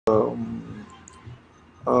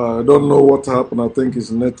I don't know what happened. I think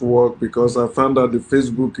it's network because I found that the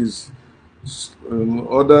Facebook is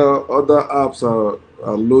other apps are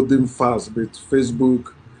loading fast, but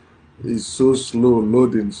Facebook is so slow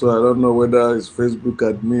loading. So I don't know whether it's Facebook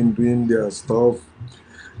admin doing their stuff,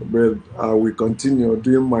 but I will continue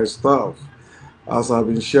doing my stuff as I've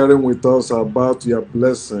been sharing with us about your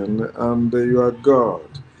blessing and your God,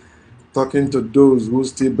 talking to those who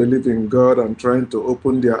still believe in God and trying to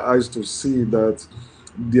open their eyes to see that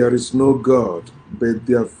there is no God, but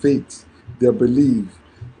their faith, their belief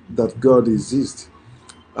that God exists.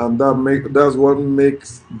 And that's what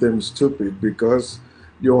makes them stupid, because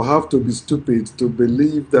you have to be stupid to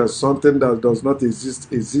believe that something that does not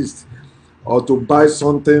exist exists, or to buy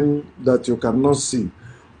something that you cannot see,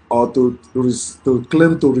 or to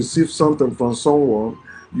claim to receive something from someone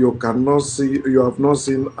you cannot see, you have not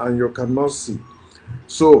seen, and you cannot see.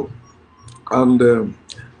 So, and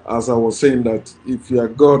as I was saying, that if you are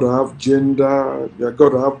God to have gender, you are God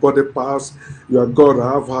to have body parts, you are God to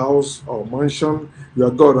have house or mansion, you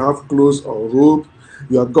are God to have clothes or robe,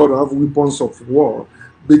 you are God to have weapons of war,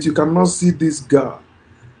 but you cannot see this God,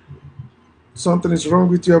 something is wrong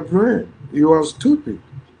with your brain. You are stupid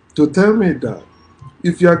to tell me that.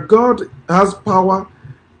 If your God has power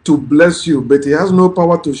to bless you, but he has no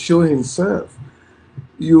power to show himself,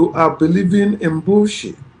 you are believing in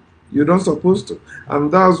bullshit. You don't supposed to. And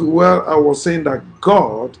that's where I was saying that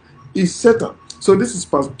God is Satan. So this is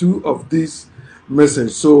part 2 of this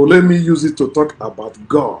message. So let me use it to talk about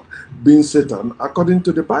God being Satan according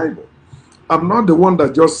to the Bible. I'm not the one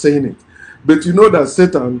that just saying it. But you know that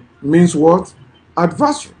Satan means what?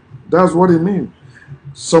 Adversary. That's what it means.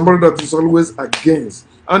 Somebody that is always against.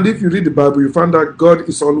 And if you read the Bible, you find that God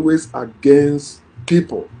is always against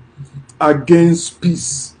people, against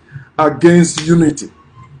peace, against unity.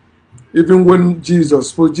 Even when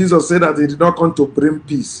Jesus said that he did not come to bring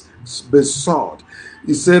peace, but sword.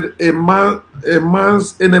 He said a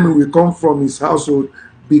man's enemy will come from his household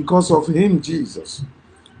because of him, Jesus.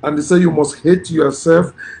 And he said you must hate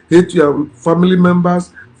yourself, hate your family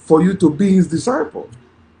members for you to be his disciple.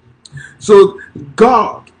 So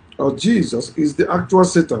God, or Jesus, is the actual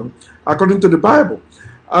Satan according to the Bible.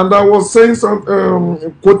 And I was saying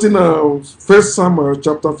quoting 1 Samuel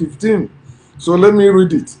chapter 15. So let me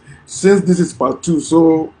read it, since this is part 2.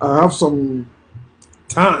 So I have some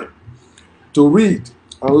time to read.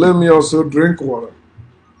 And let me also drink water.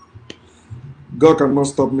 God cannot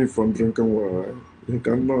stop me from drinking water. He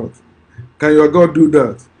cannot. Can your God do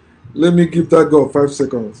that? Let me give that God 5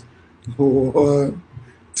 seconds. 1,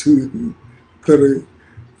 2, 3,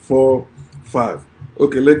 4, 5.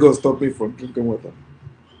 Okay, let God stop me from drinking water.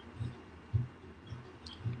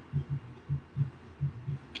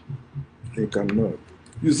 He cannot.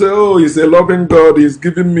 You say, oh, he's a loving God, he's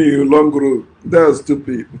giving me a long road. That's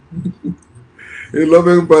stupid. A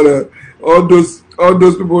loving Father. All those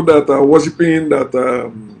people that are worshiping that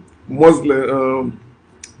Muslim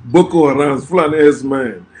Boko Haram, Fulani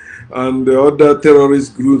S-Men, and the other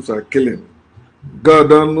terrorist groups are killing. God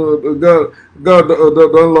don't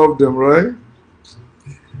love them, right?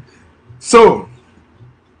 So,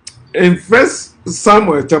 in 1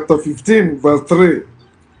 Samuel chapter 15, verse 3,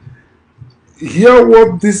 hear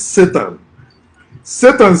what this Satan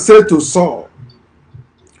said to Saul.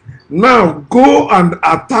 Now go and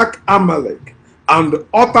attack Amalek and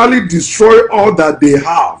utterly destroy all that they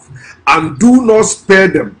have, and do not spare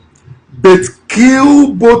them, but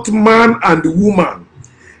kill both man and woman,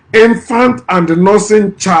 infant and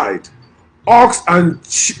nursing child, ox and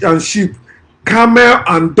sheep, camel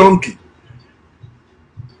and donkey.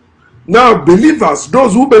 Now, believers,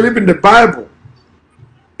 those who believe in the Bible,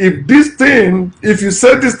 if you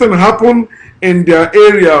say this thing happened in their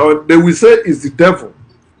area, they will say it's the devil,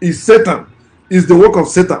 it's Satan, it's the work of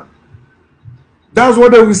Satan. That's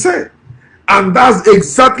what they will say. And that's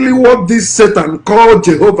exactly what this Satan called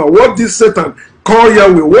Jehovah, what this Satan called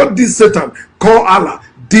Yahweh, what this Satan called Allah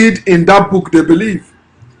did in that book they believe.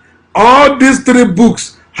 All these 3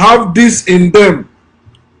 books have this in them.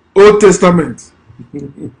 Old Testament.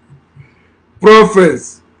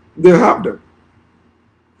 Prophets, they have them.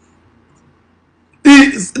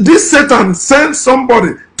 This Satan sent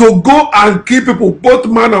somebody to go and kill people, both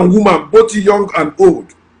man and woman, both young and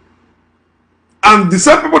old. And the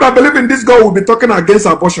same people that believe in this God will be talking against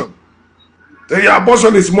abortion.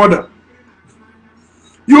 Abortion is murder.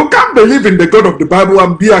 You can't believe in the God of the Bible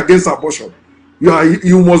and be against abortion.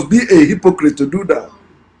 You must be a hypocrite to do that.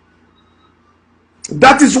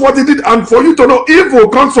 That is what he did. And for you to know, evil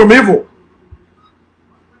comes from evil.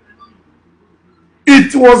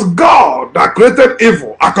 It was God that created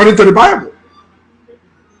evil according to the Bible.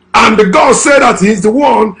 And the God said that he's the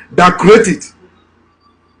one that created.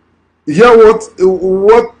 Hear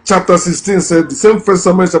what chapter 16 said, the same First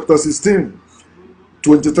Samuel chapter 16,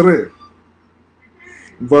 23.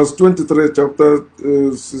 Verse 23, chapter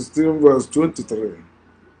 16, verse 23.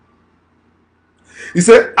 He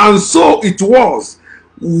said, and so it was,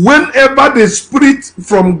 whenever the spirit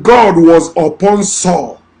from God was upon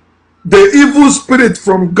Saul, the evil spirit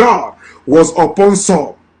from God was upon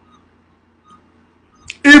Saul.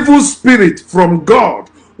 Evil spirit from God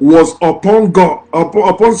was upon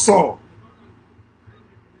Saul.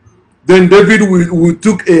 Then David would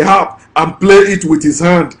took a harp and play it with his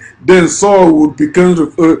hand. Then Saul would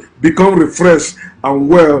become refreshed and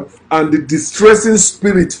well. And the distressing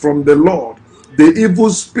spirit from the Lord, the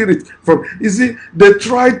evil spirit from, you see, they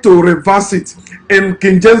try to reverse it. In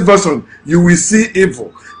King James Version, you will see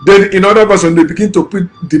evil. Then in other version, they begin to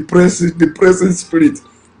put depressing spirit.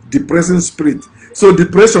 So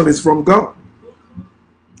depression is from God.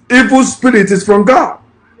 Evil spirit is from God.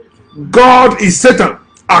 God is Satan,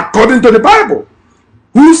 according to the Bible.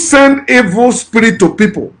 Who sent evil spirit to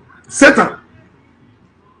people? Satan.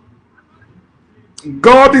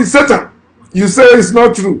 God is Satan. You say it's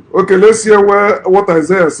not true. Okay, let's hear what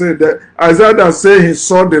Isaiah said. That Isaiah said he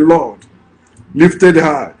saw the Lord lifted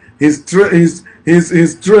high. His train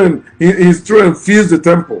fills the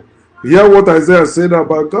temple. Hear what Isaiah said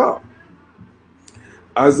about God.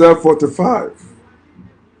 Isaiah 45.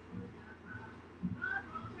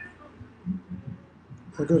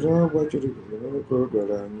 I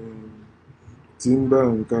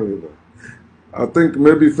think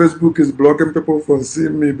maybe Facebook is blocking people from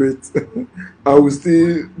seeing me, but I will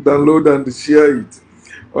still download and share it.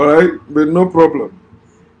 Alright, but no problem.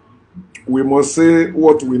 We must say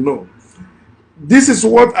what we know. This is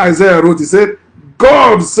what Isaiah wrote. He said,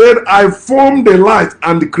 God said, I form the light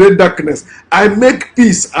and create darkness. I make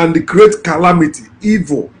peace and create calamity,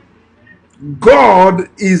 evil. God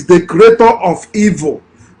is the creator of evil.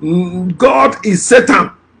 God is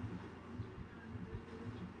Satan.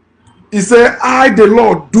 He said, I, the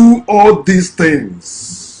Lord, do all these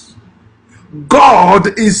things.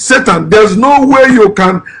 God is Satan. There's no way you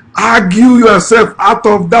can argue yourself out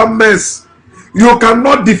of that mess. You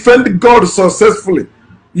cannot defend God successfully.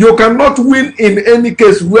 You cannot win in any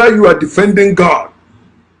case where you are defending God.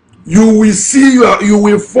 You will see you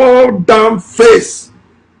will fall down face.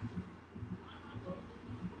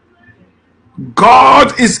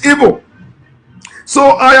 God is evil. So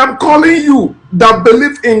I am calling you that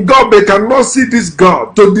believe in God but cannot see this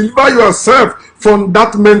God to deliver yourself from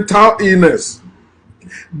that mental illness.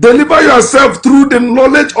 Deliver yourself through the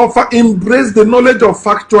knowledge of, embrace the knowledge of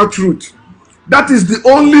factual truth. That is the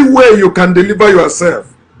only way you can deliver yourself.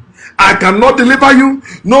 I cannot deliver you.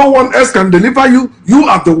 No one else can deliver you. You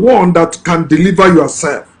are the one that can deliver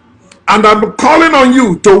yourself. And I'm calling on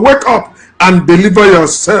you to wake up and deliver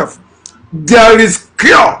yourself. There is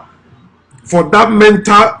cure for that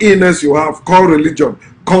mental illness you have, called religion,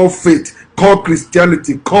 called faith, called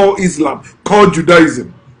Christianity, called Islam, called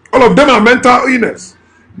Judaism. All of them are mental illness.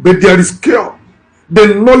 But there is cure.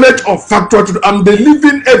 The knowledge of factual truth. I'm the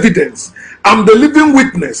living evidence. I'm the living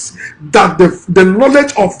witness that the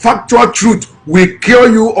knowledge of factual truth will cure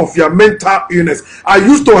you of your mental illness. I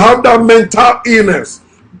used to have that mental illness,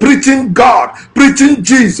 preaching God, preaching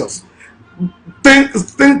Jesus,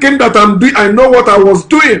 thinking that I know what I was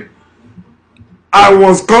doing. I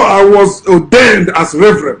was ordained as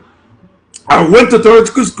reverend. I went to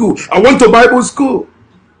theological school. I went to Bible school.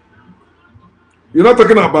 You're not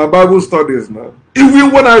talking about Bible studies now.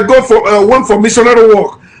 Even when I went for missionary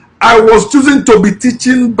work, I was choosing to be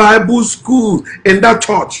teaching Bible school in that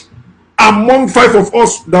church among 5 of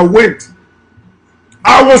us that went.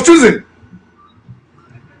 I was choosing.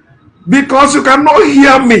 Because you cannot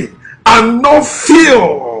hear me and not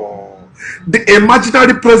feel the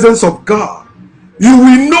imaginary presence of God. You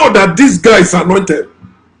will know that this guy is anointed.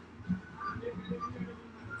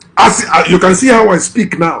 As you can see how I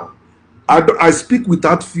speak now. I speak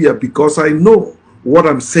without fear because I know what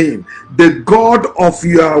I'm saying. The God of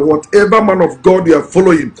your whatever man of God you are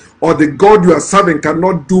following or the God you are serving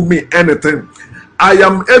cannot do me anything. I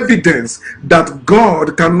am evidence that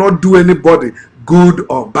God cannot do anybody good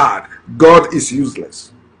or bad. God is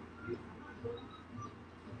useless.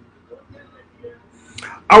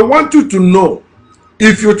 I want you to know,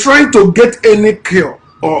 if you're trying to get any cure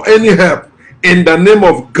or any help in the name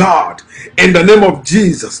of God, in the name of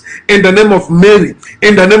Jesus, in the name of Mary,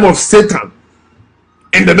 in the name of Satan,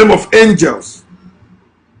 in the name of angels,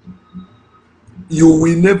 you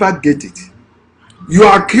will never get it.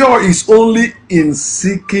 Your cure is only in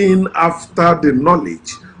seeking after the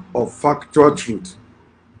knowledge of factual truth.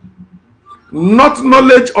 Not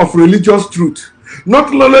knowledge of religious truth,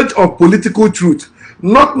 not knowledge of political truth,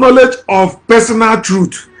 not knowledge of personal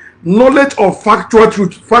truth, knowledge of factual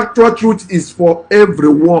truth. Factual truth is for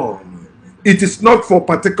everyone. It is not for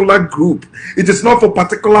particular group. It is not for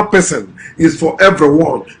particular person. It's for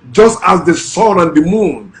everyone. Just as the sun and the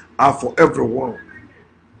moon are for everyone.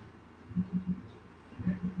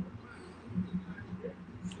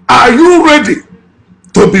 Are you ready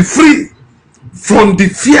to be free from the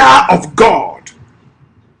fear of God,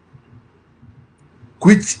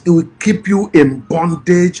 which will keep you in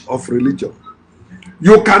bondage of religion?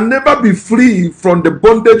 You can never be free from the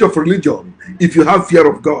bondage of religion if you have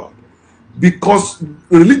fear of God, because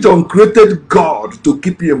religion created God to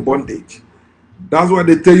keep you in bondage. That's why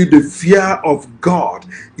they tell you the fear of God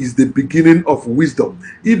is the beginning of wisdom.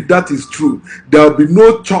 If that is true, there will be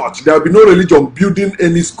no church, there will be no religion building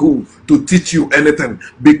any school to teach you anything,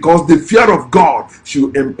 because the fear of God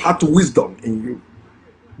should impart wisdom in you.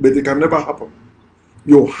 But it can never happen.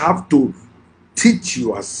 You have to teach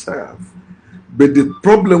yourself. But the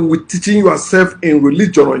problem with teaching yourself in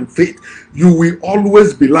religion or in faith, you will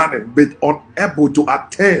always be learning, but unable to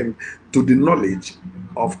attain to the knowledge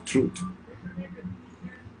of truth.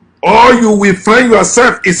 All you will find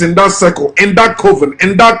yourself is in that circle, in that coven,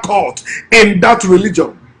 in that cult, in that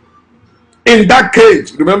religion, in that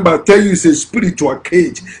cage. Remember, I tell you it's a spiritual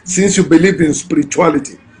cage, since you believe in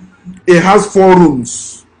spirituality. It has 4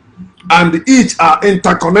 rooms, and each are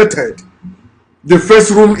interconnected. The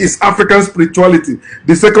first room is African spirituality.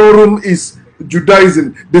 The second room is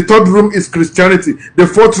Judaism. The third room is Christianity. The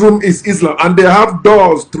fourth room is Islam, and they have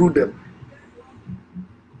doors through them.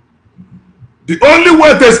 The only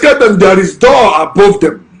way to escape them, there is door above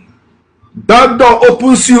them. That door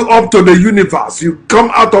opens you up to the universe. You come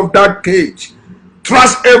out of that cage,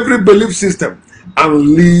 trust every belief system,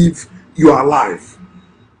 and live your life.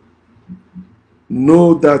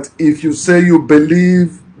 Know that if you say you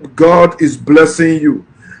believe God is blessing you,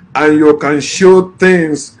 and you can show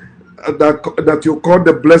things that you call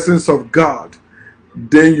the blessings of God,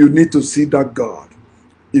 then you need to see that God.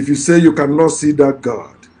 If you say you cannot see that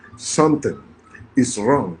God, something is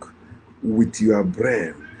wrong with your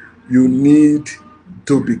brain. You need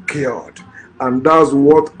to be cured, and that's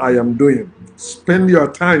what I am doing. Spend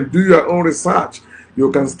your time, do your own research.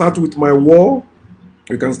 You can start with my wall,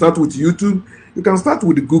 you can start with YouTube, you can start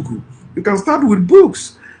with Google, you can start with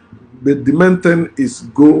books. But the main thing is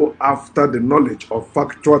go after the knowledge of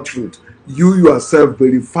factual truth. You yourself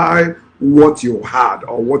verify what you heard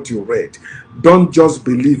or what you read. Don't just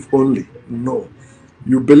believe only. No.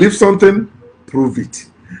 You believe something, prove it.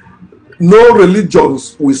 No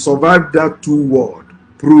religions will survive that 2 words.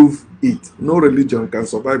 Prove it. No religion can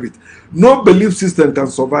survive it. No belief system can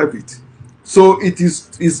survive it. So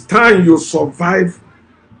it's time you survive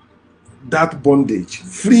that bondage.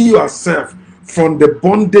 Free yourself from the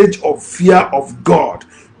bondage of fear of God,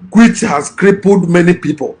 which has crippled many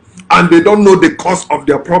people, and they don't know the cause of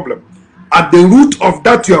their problem. At the root of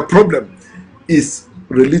that your problem is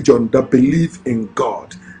religion that believe in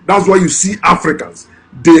God. That's why you see Africans,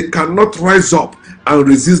 they cannot rise up and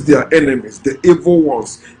resist their enemies, the evil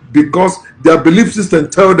ones, because their belief system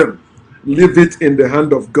tell them, leave it in the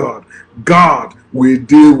hand of God. God will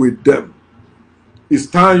deal with them. It's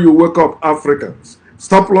time you wake up, Africans.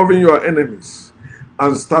 Stop loving your enemies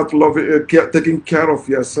and start loving, taking care of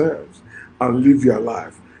yourselves and live your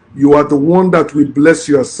life. You are the one that will bless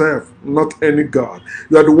yourself, not any God.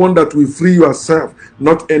 You are the one that will free yourself,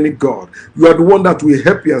 not any God. You are the one that will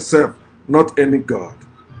help yourself, not any God.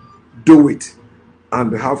 Do it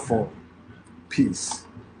and have fun. Peace.